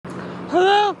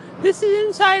Hello, this is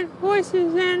Inside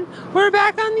Voices, and we're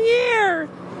back on the air.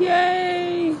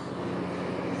 Yay!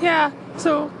 Yeah.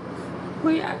 So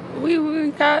we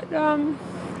got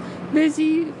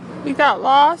busy. We got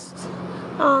lost.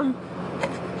 And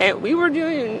we were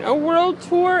doing a world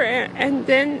tour, and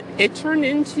then it turned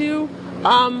into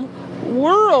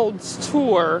Worlds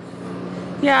Tour.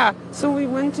 Yeah, so we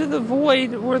went to the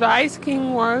void where the Ice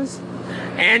King was,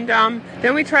 and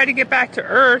then we tried to get back to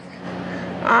Earth,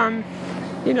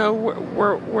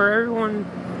 where everyone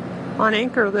on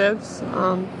Anchor lives,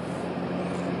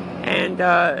 and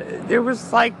there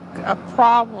was like a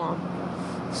problem.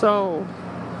 So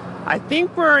I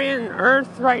think we're in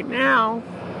Earth right now,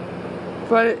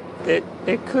 but it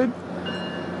could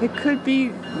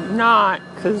be not,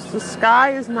 because the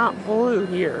sky is not blue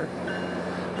here.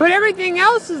 But everything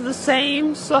else is the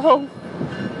same, so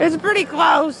it's pretty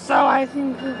close, so I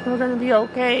think we're going to be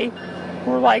okay.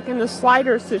 We're like in a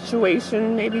slider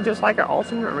situation, maybe just like an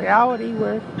alternate reality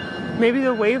where maybe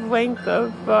the wavelength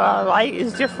of light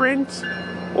is different,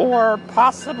 or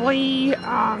possibly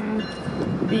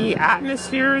the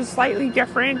atmosphere is slightly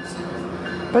different.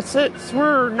 But since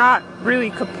we're not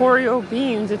really corporeal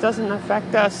beings, it doesn't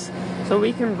affect us, so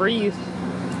we can breathe,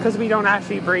 because we don't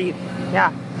actually breathe.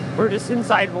 Yeah. We're just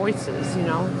inside voices,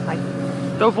 like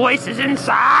the voices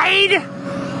inside.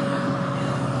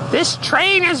 This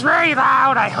train is very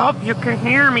loud. I hope you can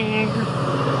hear me.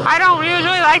 I don't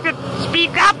usually like to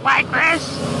speak up like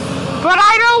this, but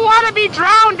I don't want to be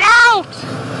drowned out.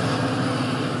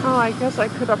 Oh, I guess I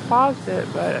could have paused it,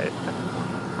 but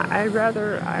I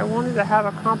wanted to have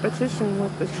a competition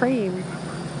with the train.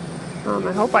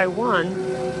 I hope I won.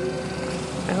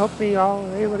 I hope you all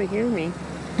were able to hear me.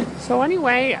 So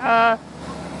anyway, I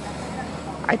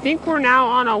think we're now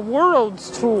on a worlds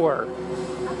tour.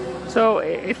 So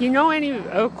if you know any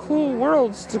cool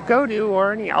worlds to go to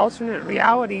or any alternate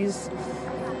realities,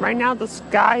 right now the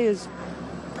sky is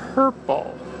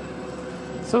purple.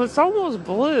 So it's almost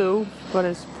blue, but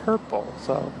it's purple.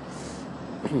 So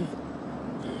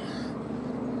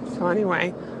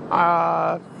anyway,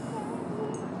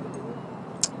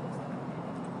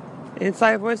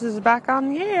 Inside Voices is back on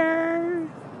the air.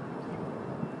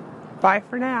 Bye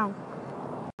for now.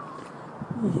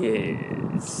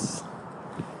 Yes.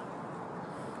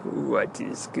 What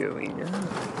is going on?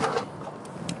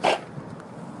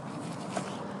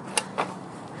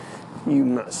 You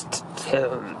must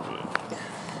tell me.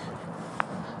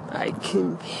 I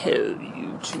compel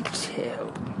you to tell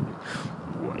me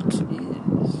what is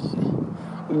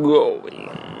going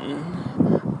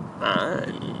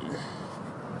on.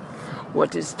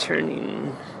 What is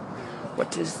turning?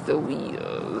 What is the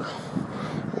wheel?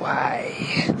 Why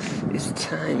is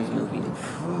time moving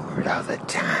forward all the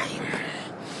time?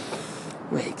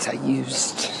 Wait, I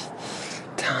used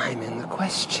time in the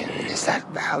question. Is that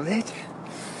valid?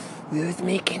 Will it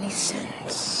make any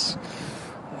sense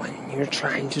when you're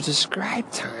trying to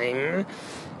describe time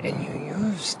and you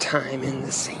use time in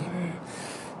the same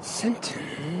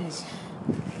sentence?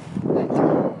 I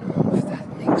don't know if that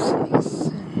makes any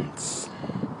sense.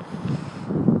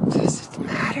 Does it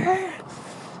matter?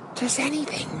 Does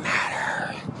anything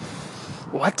matter?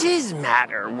 What is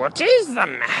matter? What is the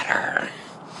matter?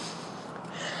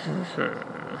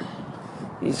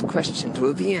 These questions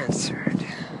will be answered.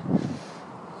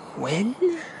 When?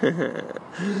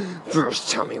 First,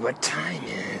 tell me what time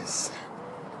is.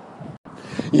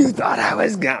 You thought I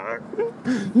was gone?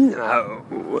 No,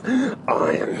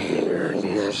 I am here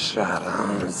in the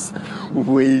shadows,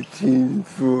 waiting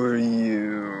for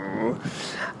you.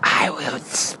 I will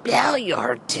spell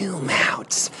your doom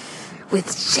out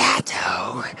with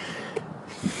shadow.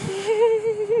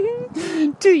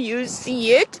 Do you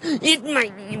see it? It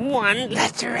might be one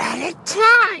letter at a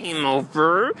time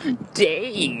over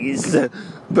days.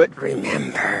 But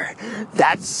remember,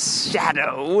 that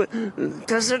shadow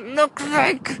doesn't look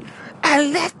like a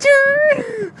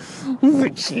letter.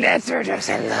 Which letter does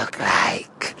it look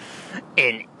like?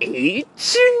 An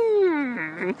H?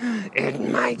 It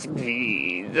might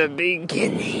be the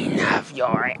beginning of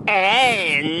your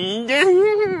end.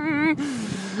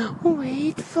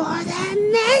 Wait for the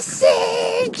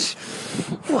message.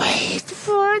 Wait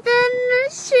for the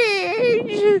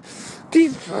message.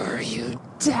 Before you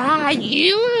die,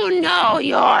 you will know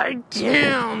your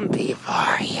doom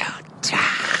before you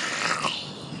die.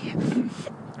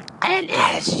 And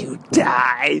as you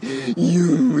die,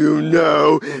 you will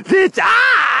know that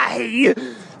I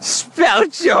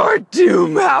spelled your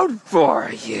doom out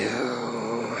for you.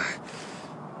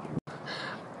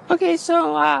 Okay,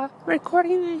 so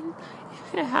recording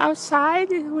outside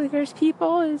where there's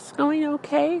people is going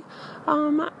okay.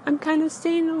 I'm kind of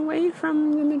staying away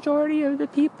from the majority of the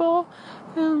people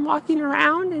and walking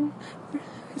around, and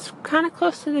it's kind of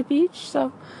close to the beach,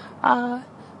 so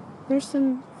there's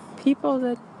some people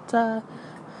that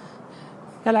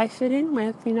I fit in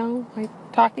with, like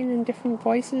talking in different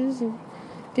voices and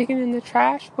digging in the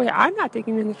trash. Wait, I'm not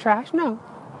digging in the trash, no.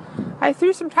 I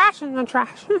threw some trash in the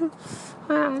trash.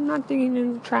 I'm not digging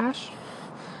in the trash.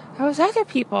 That was other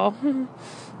people. In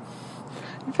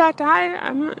fact,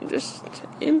 I'm just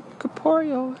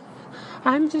incorporeal.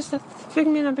 I'm just a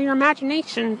figment of your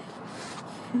imagination.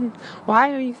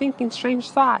 Why are you thinking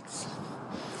strange thoughts?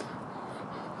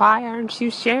 Why aren't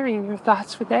you sharing your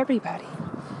thoughts with everybody?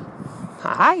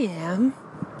 I am.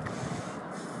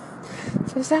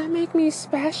 Does that make me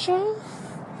special?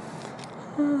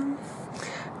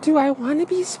 Do I want to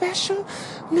be special?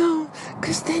 No,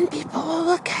 because then people will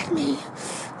look at me,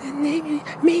 and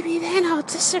maybe then I'll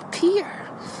disappear.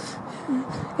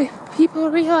 If people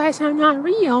realize I'm not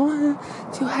real,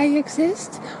 do I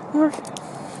exist? Or,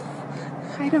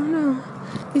 I don't know.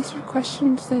 These are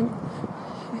questions that,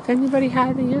 if anybody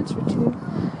had the answer to,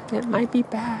 it might be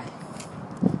bad.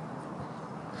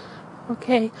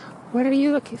 Okay, what are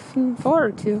you looking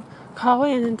forward to? Call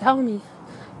in and tell me.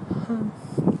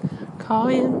 Call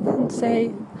in and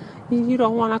say you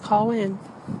don't want to call in.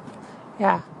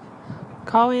 Yeah.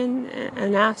 Call in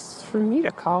and ask for me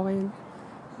to call in.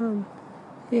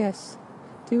 Yes.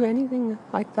 Do anything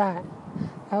like that.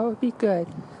 That would be good.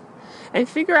 And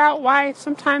figure out why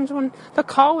sometimes when the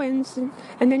call-ins and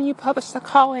then you publish the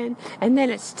call-in and then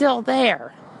it's still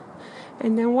there.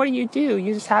 And then what do?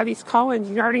 You just have these call-ins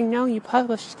you already know you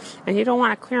published and you don't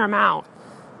want to clear them out.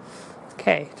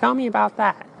 Okay, tell me about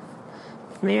that.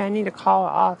 Maybe I need to call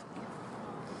off.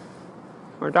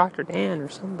 Or Dr. Dan or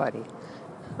somebody.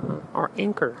 Or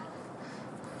Anchor.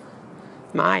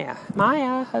 Maya,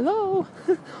 hello.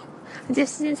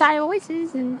 Just inside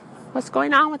voices and what's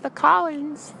going on with the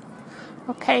call-ins.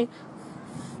 Okay,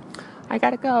 I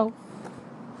gotta go.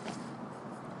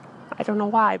 I don't know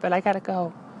why, but I gotta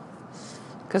go.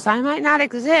 Because I might not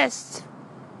exist.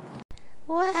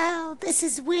 Well, this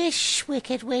is Wish,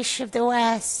 Wicked Wish of the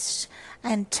West,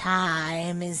 and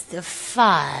time is the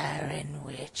fire in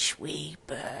which we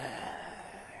burn.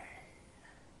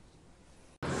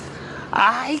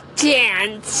 I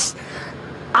dance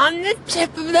on the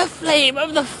tip of the flame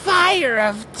of the fire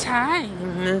of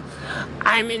time.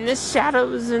 I'm in the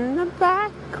shadows in the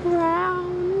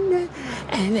background,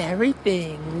 and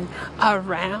everything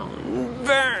around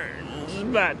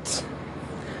burns, but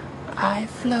I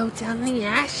float on the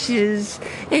ashes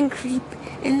and creep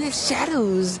in the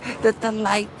shadows that the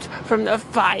light from the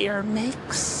fire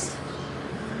makes.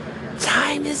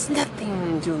 Time is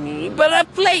nothing to me but a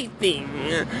plaything,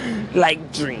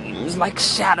 like dreams, like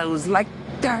shadows, like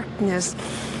darkness.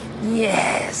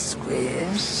 Yes,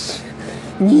 Wish,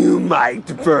 you might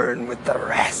burn with the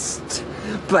rest,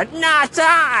 but not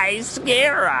I,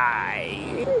 Scare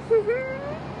Eye.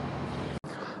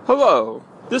 Hello,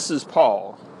 this is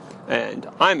Paul, and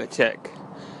I'm a tech,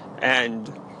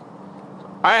 and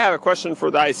I have a question for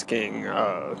the Ice King.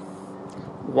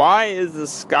 Why is the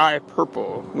sky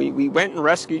purple? We went and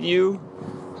rescued you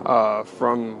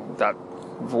from that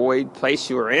void place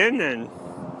you were in,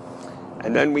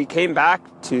 and then we came back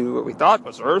to what we thought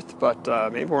was Earth, but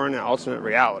maybe we're in an alternate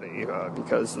reality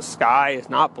because the sky is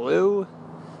not blue,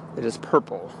 it is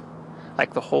purple,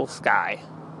 like the whole sky.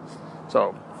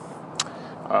 So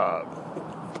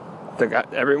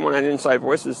everyone at Inside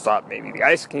Voices thought maybe the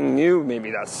Ice King knew,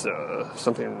 maybe that's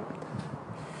something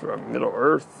from Middle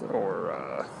Earth,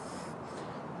 or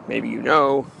maybe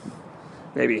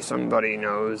maybe somebody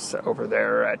knows over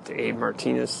there at Abe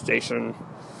Martinez Station.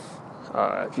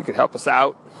 If you could help us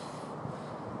out,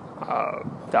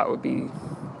 that would be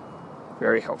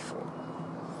very helpful.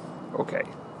 Okay,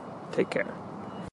 take care.